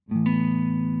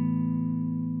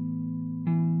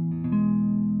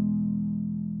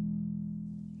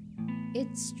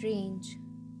It's Strange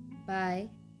by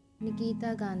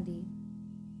Nikita Gandhi.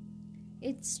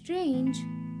 It's strange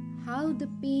how the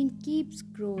pain keeps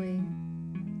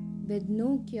growing with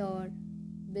no cure,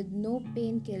 with no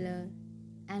painkiller,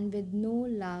 and with no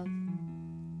love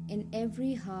in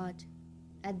every heart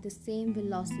at the same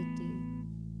velocity.